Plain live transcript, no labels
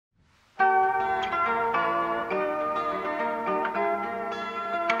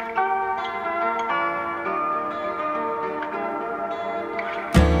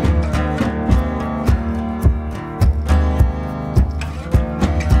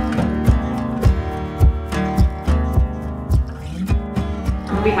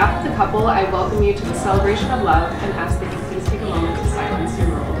On behalf of the couple, I welcome you to the celebration of love and ask that you please take a moment to silence your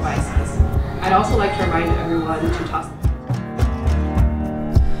mobile devices. I'd also like to remind everyone to toss.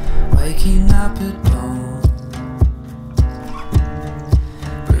 Waking up at dawn,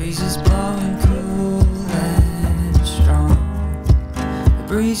 breezes blowing cool and strong, a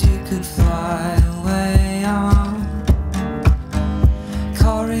breeze you could fly away on.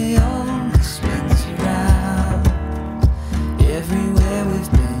 Coriolis spins around everywhere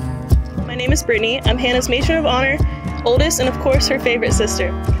we've been. My name is Brittany. I'm Hannah's matron of honor, oldest, and of course her favorite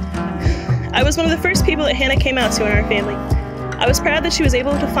sister. I was one of the first people that Hannah came out to in our family. I was proud that she was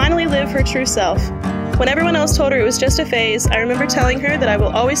able to finally live her true self. When everyone else told her it was just a phase, I remember telling her that I will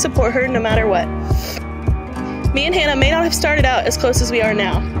always support her no matter what. Me and Hannah may not have started out as close as we are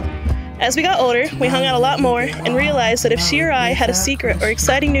now. As we got older, we hung out a lot more and realized that if she or I had a secret or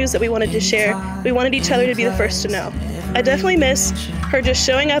exciting news that we wanted to share, we wanted each other to be the first to know. I definitely miss her just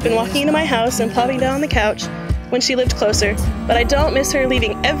showing up and walking into my house and plopping down on the couch when she lived closer, but I don't miss her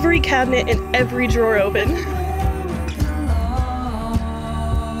leaving every cabinet and every drawer open.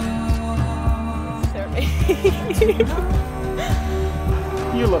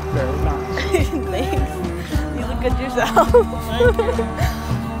 You look very nice. Thanks. You look good yourself.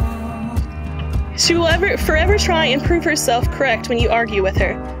 She will forever try and prove herself correct when you argue with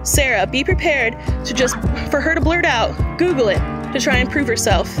her. Sarah, be prepared for her to blurt out, Google it, to try and prove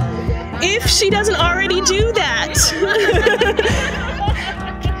herself. If she doesn't already do that.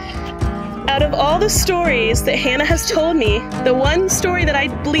 Out of all the stories that Hannah has told me, the one story that I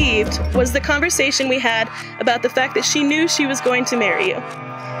believed was the conversation we had about the fact that she knew she was going to marry you.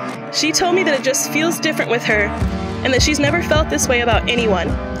 She told me that it just feels different with her and that she's never felt this way about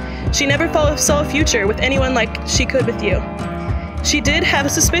anyone. She never saw a future with anyone like she could with you. She did have a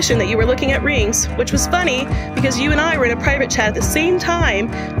suspicion that you were looking at rings, which was funny because you and I were in a private chat at the same time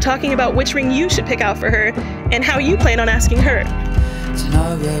talking about which ring you should pick out for her and how you plan on asking her. To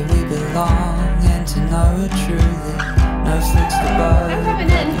know where we belong and to know it truly. No fix the boat,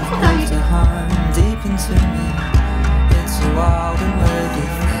 close to home, deep into me. It's a wild and worthy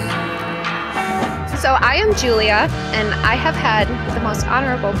thing. So I am Julia, and I have had the most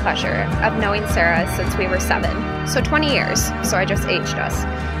honorable pleasure of knowing Sarah since we were 7. So 20 years, so I just aged us.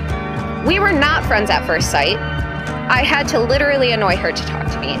 We were not friends at first sight. I had to literally annoy her to talk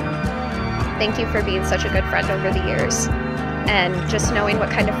to me. Thank you for being such a good friend over the years. And just knowing what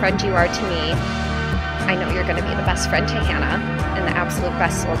kind of friend you are to me, I know you're going to be the best friend to Hannah and the absolute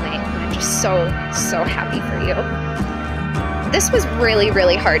best soulmate. And I'm just so happy for you. This was really,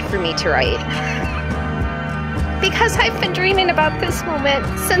 really hard for me to write. Because I've been dreaming about this moment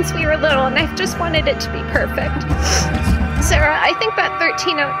since we were little, and I've just wanted it to be perfect. Sarah, I think that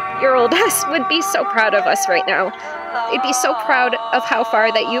 13-year-old us would be so proud of us right now. They'd be so proud of how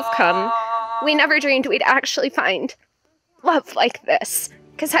far that you've come. We never dreamed we'd actually find love like this,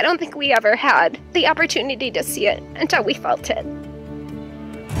 because I don't think we ever had the opportunity to see it until we felt it.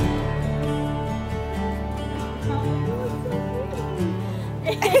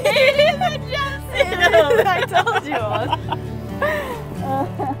 I told you.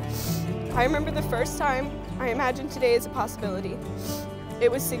 I remember the first time I imagined today as a possibility.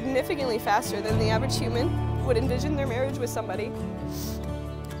 It was significantly faster than the average human would envision their marriage with somebody.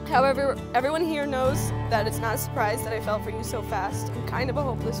 However, everyone here knows that it's not a surprise that I fell for you so fast. I'm kind of a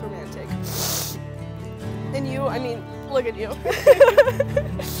hopeless romantic. And you, I mean, look at you.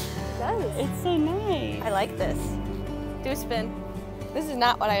 It's so nice. I like this. Do a spin. This is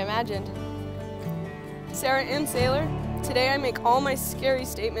not what I imagined. Sarah and Saylor, today I make all my scary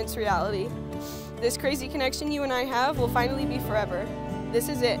statements reality. This crazy connection you and I have will finally be forever. This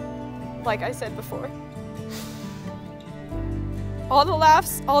is it, like I said before. All the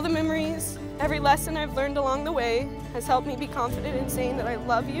laughs, all the memories, every lesson I've learned along the way has helped me be confident in saying that I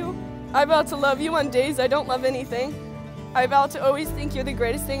love you. I vow to love you on days I don't love anything. I vow to always think you're the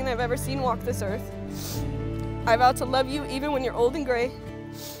greatest thing I've ever seen walk this earth. I vow to love you even when you're old and gray.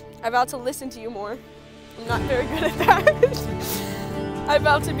 I vow to listen to you more. I'm not very good at that. I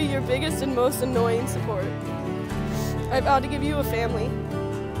vow to be your biggest and most annoying support. I vow to give you a family.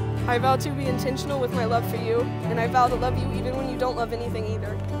 I vow to be intentional with my love for you, and I vow to love you even when you don't love anything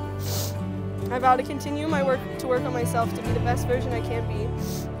either. I vow to continue my work on myself to be the best version I can be.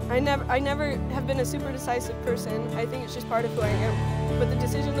 I never have been a super decisive person. I think it's just part of who I am. But the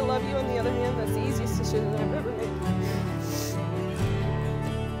decision to love you, on the other hand, that's the easiest decision I've ever made.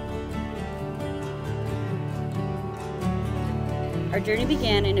 Our journey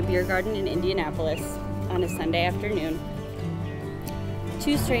began in a beer garden in Indianapolis on a Sunday afternoon.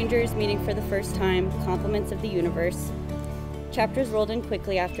 Two strangers meeting for the first time, compliments of the universe. Chapters rolled in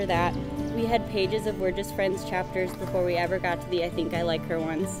quickly after that. We had pages of We're Just Friends chapters before we ever got to the I Think I Like Her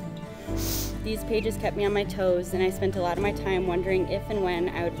ones. These pages kept me on my toes, and I spent a lot of my time wondering if and when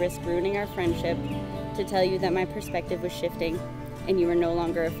I would risk ruining our friendship to tell you that my perspective was shifting and you were no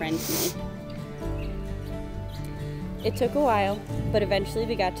longer a friend to me. It took a while, but eventually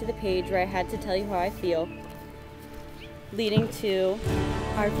we got to the page where I had to tell you how I feel, leading to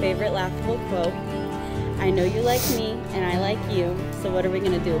our favorite laughable quote, "I know you like me and I like you, so what are we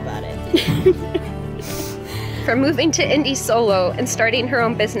gonna do about it?" From moving to indie solo and starting her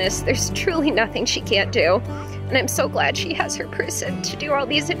own business, there's truly nothing she can't do. And I'm so glad she has her person to do all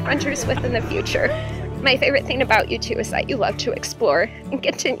these adventures with in the future. My favorite thing about you two is that you love to explore and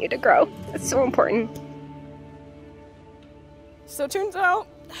continue to grow. It's so important. So turns out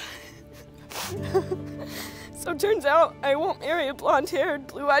I won't marry a blonde-haired,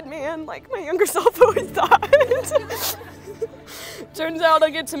 blue-eyed man like my younger self always thought. Turns out I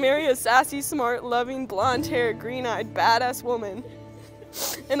get to marry a sassy, smart, loving, blonde-haired, green-eyed, badass woman.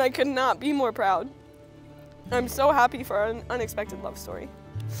 And I could not be more proud. I'm so happy for our unexpected love story.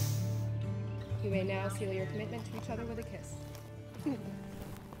 You may now seal your commitment to each other with a kiss.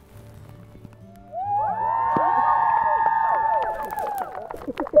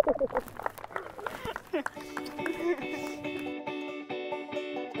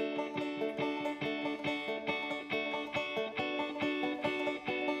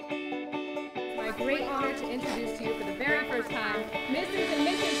 My great honor to introduce to you for the very first time, Mrs. and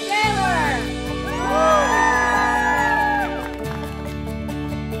Mrs. Saylor!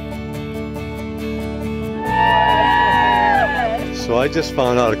 So I just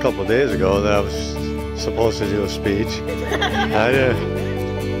found out a couple of days ago that I was supposed to do a speech.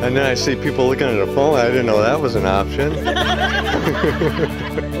 And then I see people looking at their phone. I didn't know that was an option.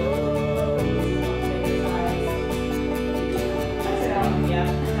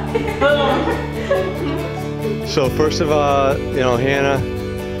 So first of all, you know, Hannah,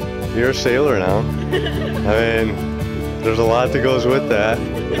 you're a sailor now. I mean, there's a lot that goes with that.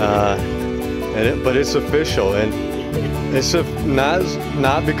 But it's official, and it's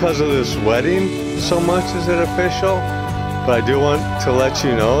not because of this wedding so much is it official, but I do want to let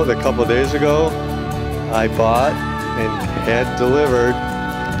you know that a couple of days ago I bought and had delivered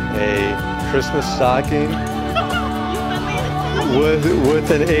a Christmas stocking with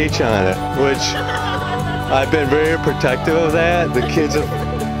an H on it, which I've been very protective of that. The kids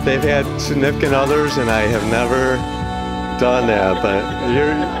they've had significant others, and I have never done that, but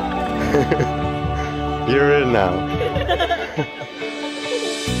you're in now.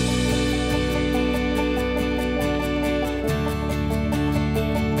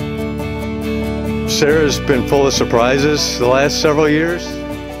 Sarah's been full of surprises the last several years.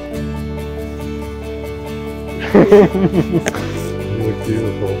 You look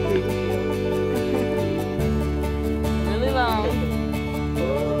beautiful. Really long.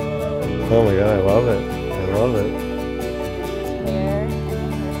 Oh my God, I love it. I love it. Hair.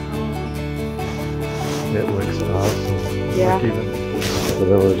 It looks awesome. Yeah. Like even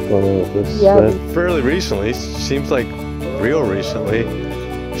whatever's going on with this. Yeah. Fairly recently, seems like real recently,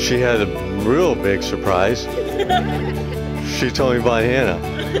 she had a real big surprise. She told me about Hannah.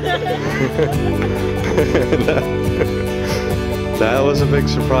 That was a big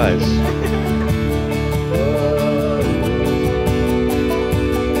surprise.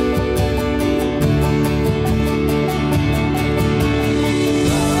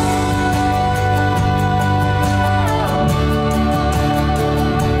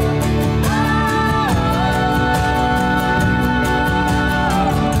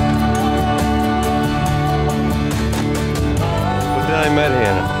 I met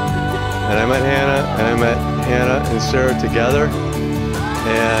Hannah, and I met Hannah, and I met Hannah and Sarah together,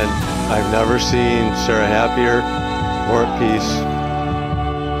 and I've never seen Sarah happier, more at peace,